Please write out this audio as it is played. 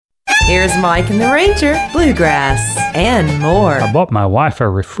Here's Mike and the Ranger, Bluegrass, and more. I bought my wife a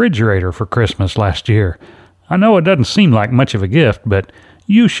refrigerator for Christmas last year. I know it doesn't seem like much of a gift, but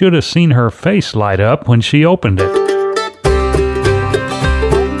you should have seen her face light up when she opened it.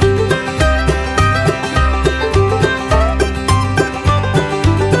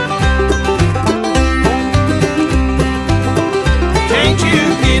 Can't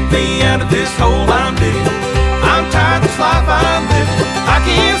you get me out of this hole I'm digging? I'm tired of this life I'm living. I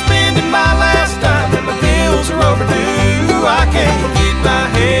keep spending my last dime and my bills are overdue. I can't get my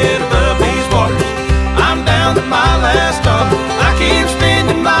head above these waters. I'm down to my last dollar. I keep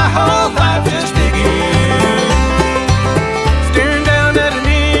spending my whole life just digging. Staring down at an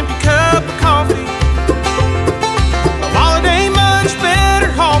empty cup of coffee. My wallet ain't much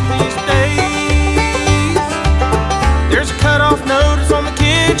better off these days. There's a cutoff notice on the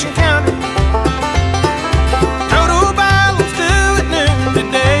kitchen counter. Total balance due at noon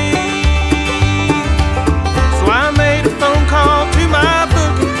today. So I made a phone call to my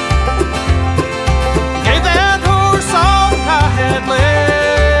bookie. Gave that horse all I had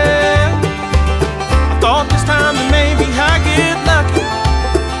left. I thought this time that maybe I'd get lucky.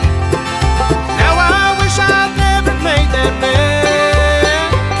 Now I wish I'd never made that bet.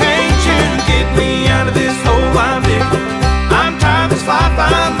 Can't you get me out of this hole I'm digging? I'm tired of this life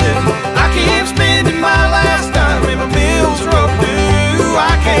I'm living. I keep spending my last dime and my bills are overdue.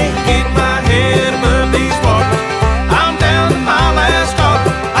 I can't get my head above these waters. I'm down to my last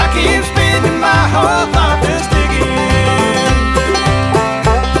dollar. I keep spending my whole life just digging.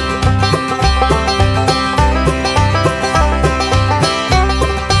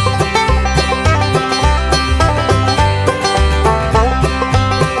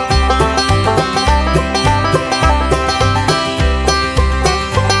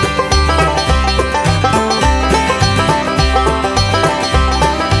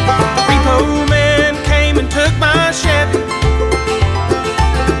 Repo man came and took my Chevy.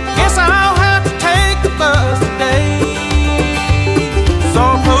 Guess I'll have to take the bus today.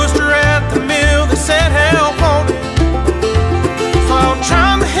 Saw a poster at the mill that said help wanted. So I'll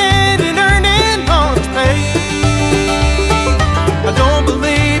try my hand and earn in honest pay. I don't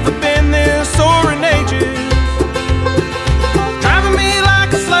believe I've been this sore in ages. Driving me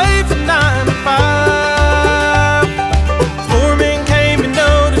like a slave from 9 to 5. Foreman came and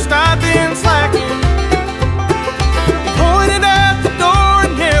noticed I'd been slacking. He pointed at the door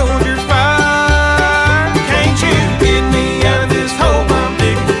and held your fire. Can't you get me out of this hole I'm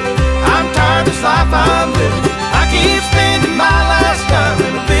digging? I'm tired of this life I'm living. I keep spending my last dime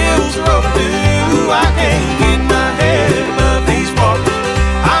and the bills are overdue. I can't get my head above these waters.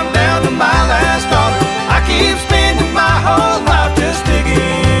 I'm down to my last dollar. I keep spending my whole life just digging.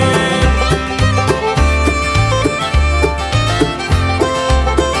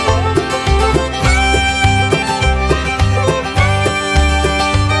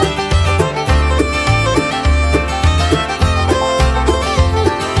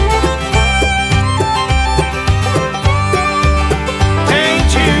 Can't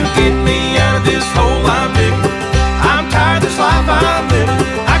you get me out of this hole I'm digging? I'm tired of this life I'm living.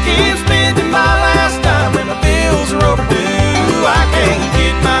 I keep spending my last dime and my bills are overdue. I can't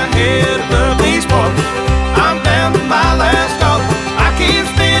get my head above these waters. I'm down to my last dollar. I keep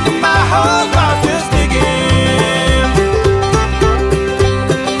spending my whole life just digging.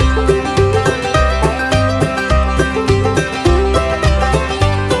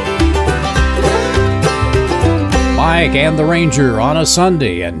 Mike and the Ranger on a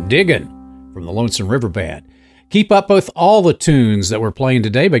Sunday and digging from the Lonesome River Band. Keep up with all the tunes that we're playing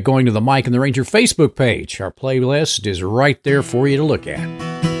today by going to the Mike and the Ranger Facebook page. Our playlist is right there for you to look at.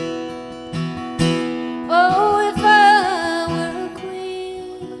 Oh, if I were a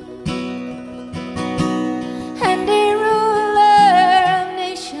queen and a ruler of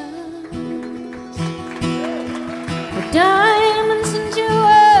nations, where diamonds and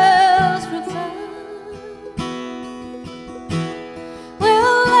jewels were found,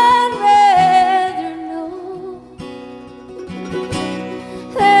 well, I'd rather know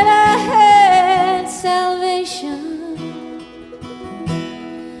that I had salvation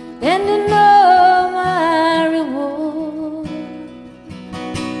than to know my reward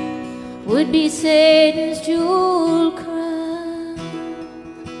would be Satan's jewel crown.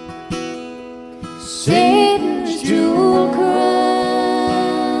 Satan's jewel crown.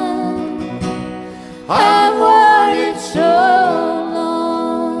 I wanted so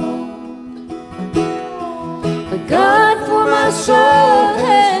long, but God for my soul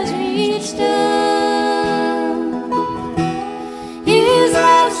has reached down. His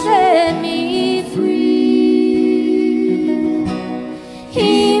love set me free.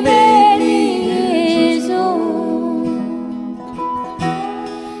 He made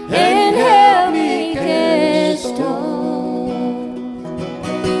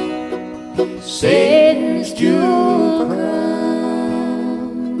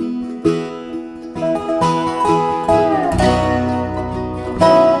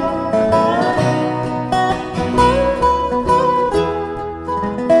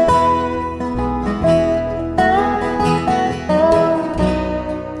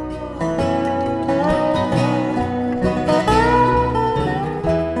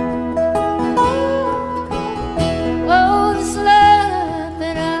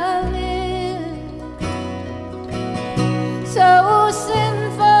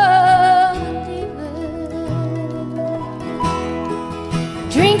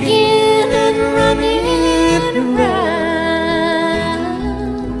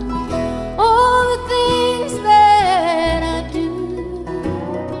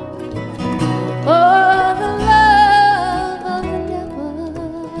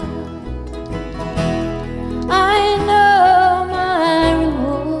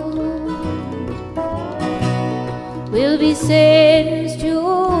Satan's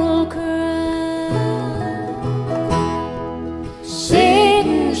jewel crown,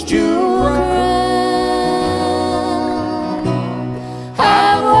 Satan's jewel crown.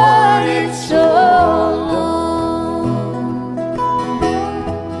 I've wanted so long,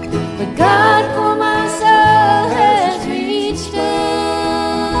 but God for my soul has reached down.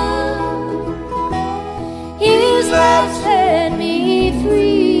 His love set me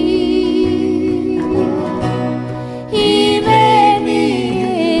free. He made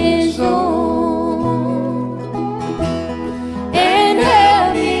me his own and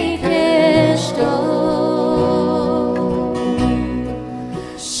held me cast off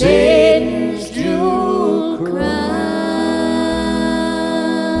Satan's jewel crown.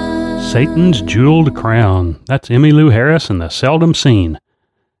 Satan's Jeweled Crown. That's Emmylou Harris and the Seldom Seen.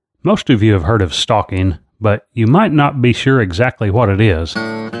 Most of you have heard of stalking, but you might not be sure exactly what it is.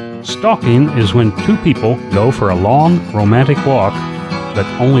 Stalking is when two people go for a long, romantic walk, but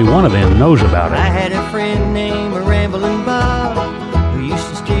only one of them knows about I it. had a friend named Ramblin' Bob who used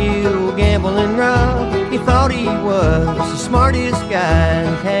to steal, gamble, and rob. He thought he was the smartest guy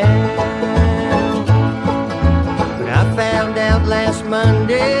in town. But I found out last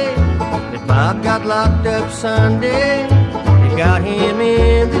Monday that Bob got locked up Sunday. They got him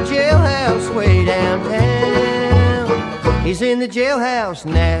in the jailhouse way downtown. He's in the jailhouse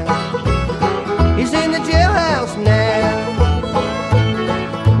now. He's in the jailhouse now.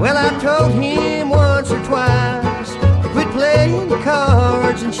 Well, I told him once or twice to quit playing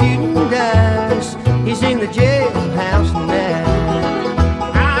cards and shooting dice. He's in the jailhouse now.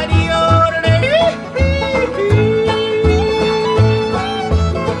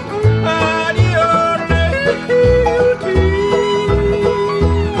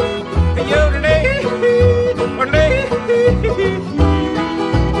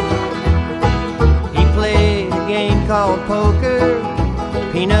 He played a game called poker,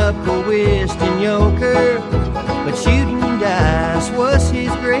 pinochle, whist, and euchre, but shooting dice was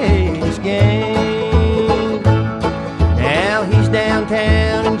his greatest game. Now he's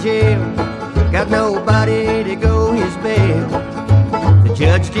downtown in jail, got nobody to go his bail. The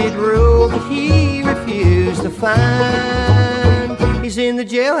judge did rule, but he refused to fine. He's in the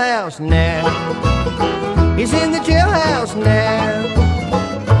jailhouse now. He's in the jailhouse now.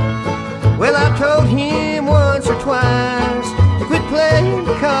 Well, I told him once or twice to quit playing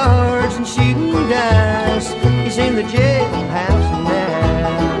cards and shooting dice. He's in the jailhouse now.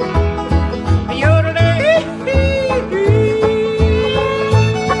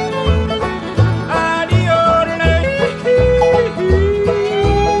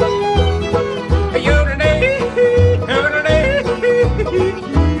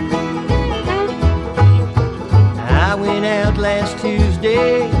 I went out last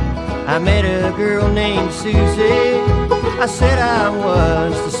Tuesday, I met a girl named Susie. I said I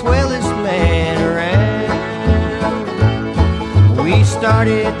was the swellest man around. We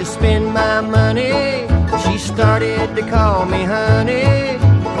started to spend my money, she started to call me honey.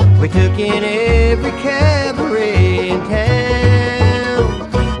 We took in every cabaret in town.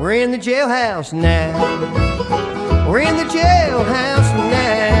 We're in the jailhouse now. We're in the jailhouse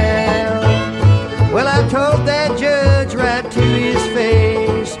now. Well, I told that judge right to his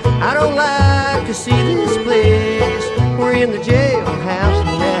face, I don't like to see this place. We're in the jailhouse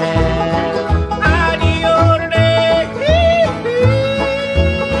now.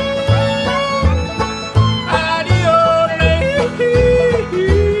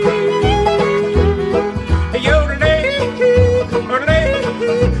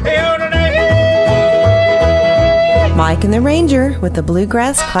 Mike and the Ranger with the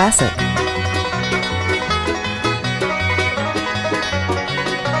Bluegrass Classic.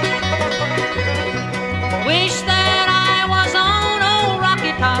 Wish that I was on old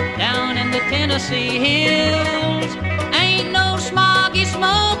Rocky Top down in the Tennessee hills. Ain't no smoggy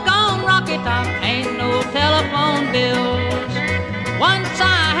smoke on Rocky Top, ain't no telephone bills. Once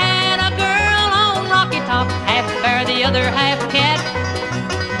I had a girl on Rocky Top, half bear, the other half cat.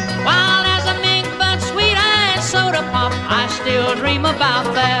 Wild as a mink, but sweet-eyed soda pop, I still dream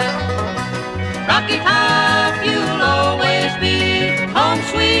about that. Rocky Top, you'll always be home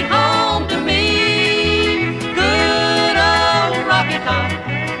sweet home to me. Good old Rocky Top,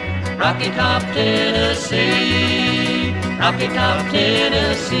 Rocky Top, Tennessee. Rocky Top,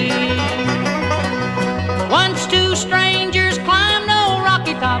 Tennessee. Once two strangers climbed old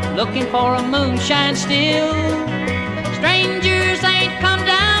Rocky Top, looking for a moonshine still. Strangers ain't come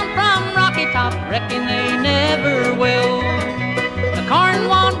down from Rocky Top, reckon they never will. The corn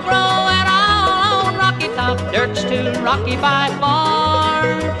won't grow at all on Rocky Top, dirt's too rocky by far.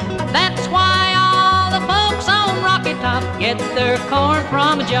 That's why all the folks on Rocky Top Top get their corn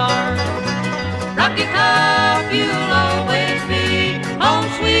from a jar. Rocky Top, you'll always be home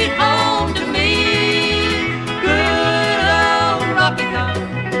sweet home to me. Good old Rocky Top,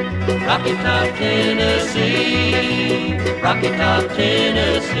 Rocky Top, Tennessee, Rocky Top,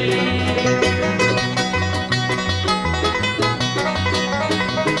 Tennessee.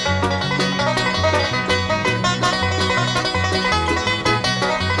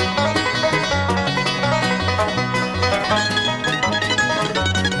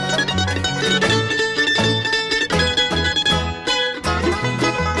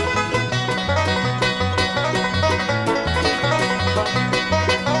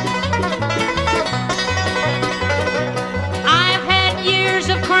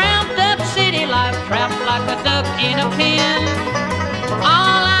 In a pen.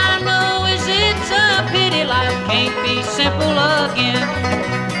 All I know is it's a pity life can't be simple again.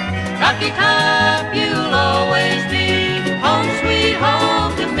 Rocky Top, you'll always be home sweet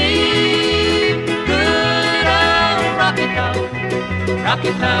home to me. Good old Rocky Top,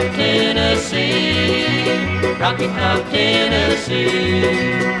 Rocky Top, Tennessee, Rocky Top, Tennessee,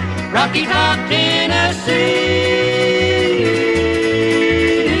 Rocky Top, Tennessee.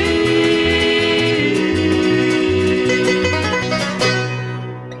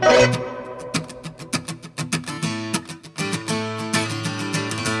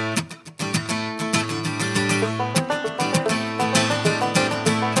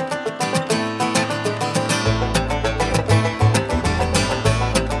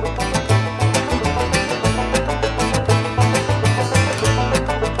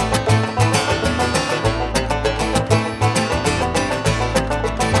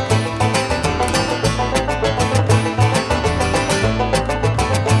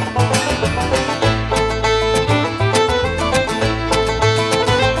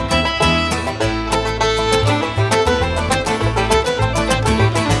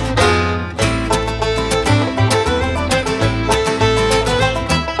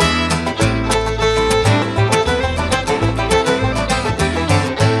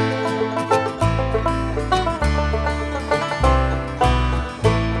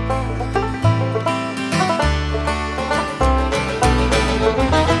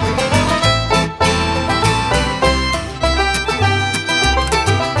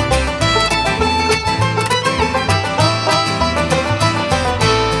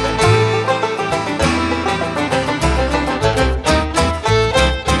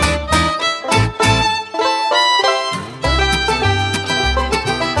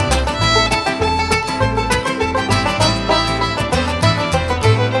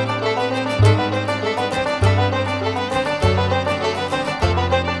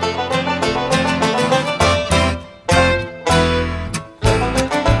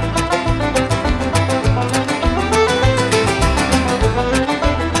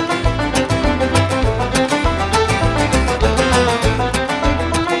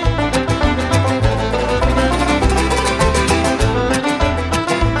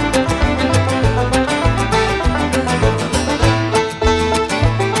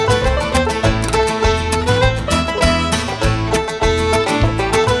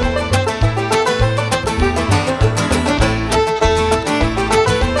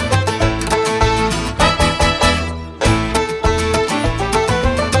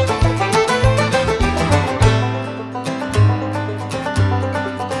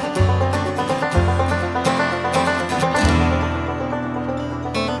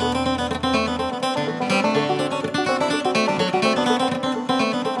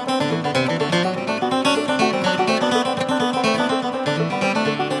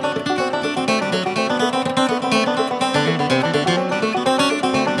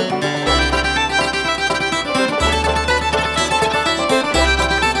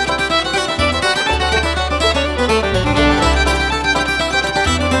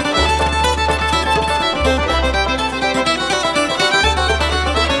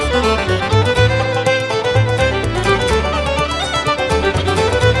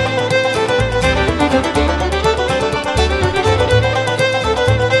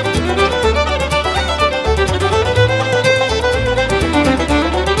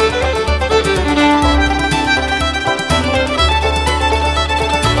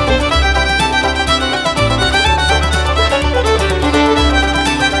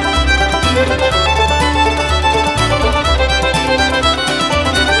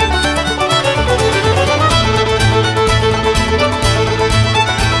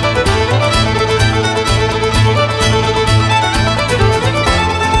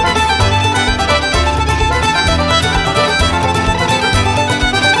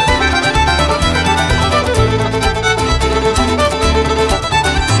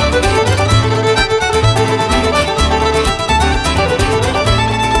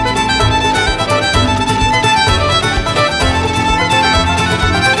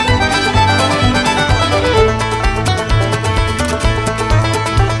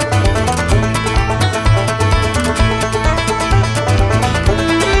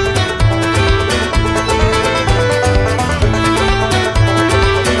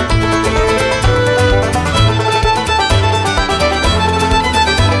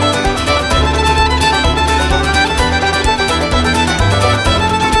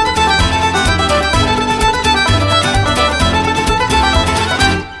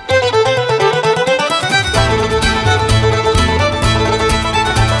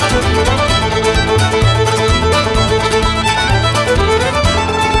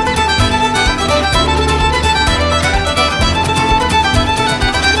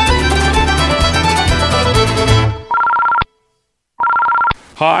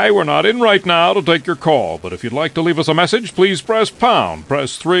 Hi, we're not in right now to take your call, but if you'd like to leave us a message, please press pound,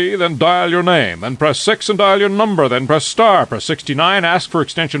 press 3, then dial your name, then press 6 and dial your number, then press star, press 69, ask for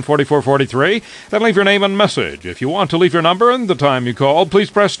extension 4443, then leave your name and message. If you want to leave your number and the time you called, please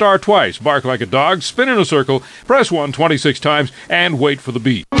press star twice, bark like a dog, spin in a circle, press 1 26 times, and wait for the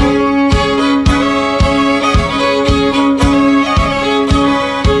beep.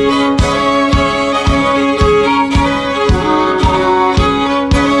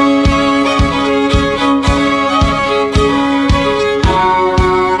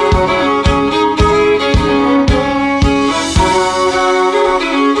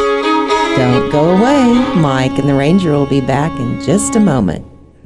 Don't go away. Mike and the Ranger will be back in just a moment.